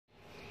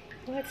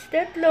What's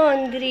that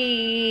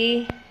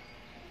laundry?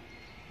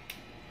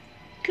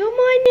 Good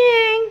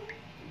morning.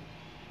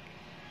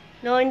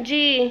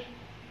 Laundry.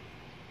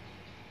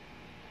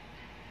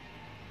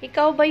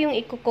 Ikaw ba yung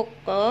ikukok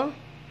ko?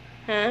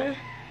 Ha?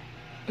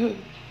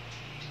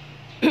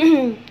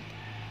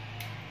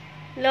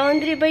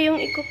 Laundry ba yung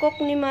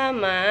ikukok ni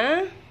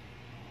Mama?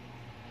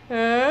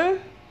 Ha?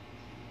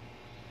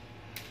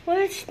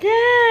 What's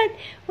that?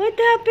 What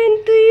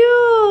happened to you?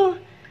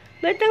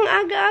 Ba't ang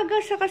aga-aga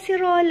sa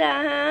kasirola,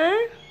 ha?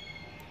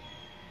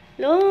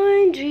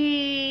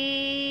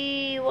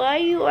 Laundry. Why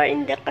you are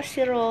in the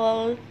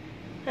casserole?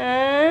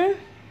 Ha?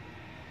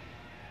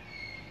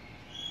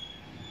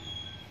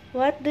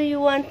 What do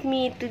you want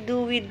me to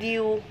do with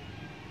you?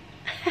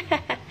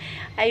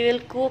 I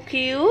will cook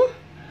you?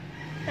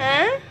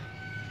 Huh?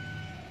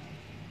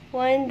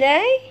 One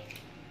day?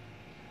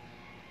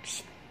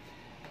 Psst.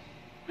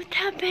 What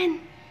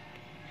happened?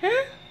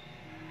 Huh?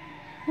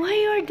 Why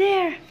you're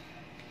there?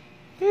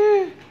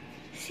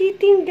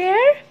 Sitting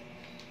there?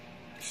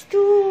 It's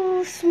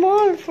too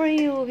small for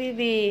you,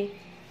 baby.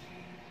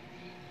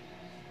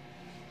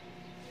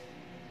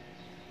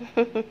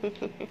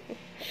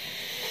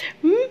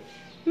 Hmm?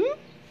 Hmm?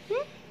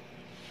 Hmm?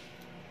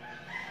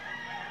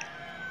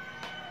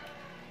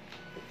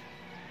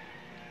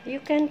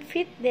 You can't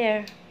fit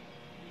there.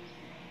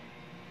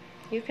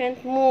 You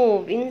can't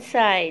move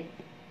inside.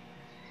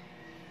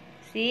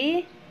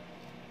 See?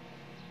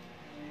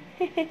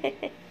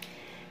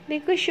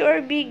 Because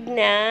you're big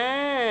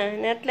na.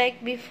 Not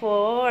like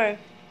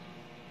before.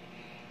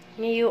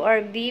 You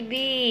are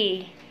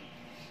baby.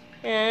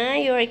 Ah,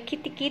 you are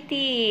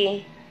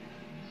kitty.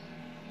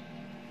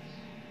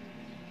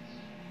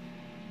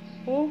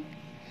 Oh.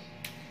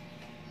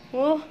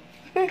 Oh.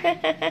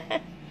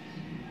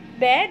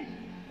 Bed?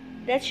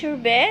 That's your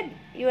bed?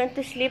 You want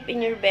to sleep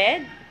in your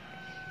bed?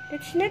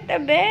 That's not a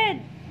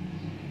bed.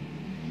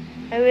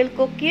 I will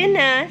cook you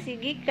na.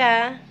 Sige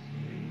ka.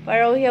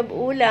 Para we have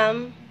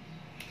ulam.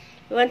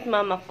 You want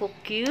Mama cook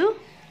you?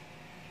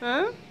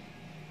 Huh?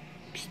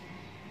 Psst.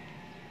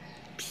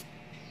 Psst.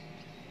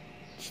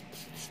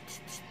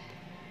 Psst.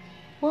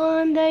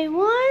 One day.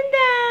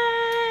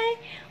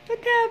 What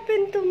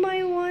happened to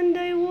my one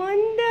day?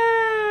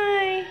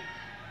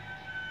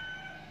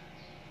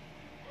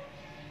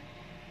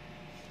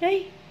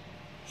 Ay,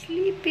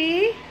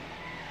 sleepy?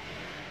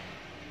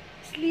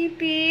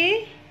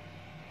 Sleepy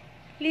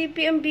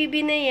ang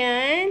bibi na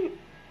yan.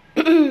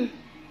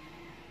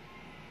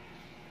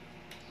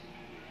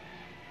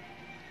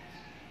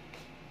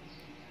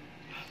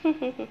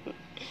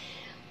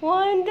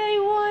 One day.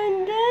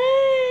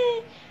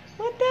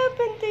 What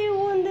happened to you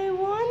one day?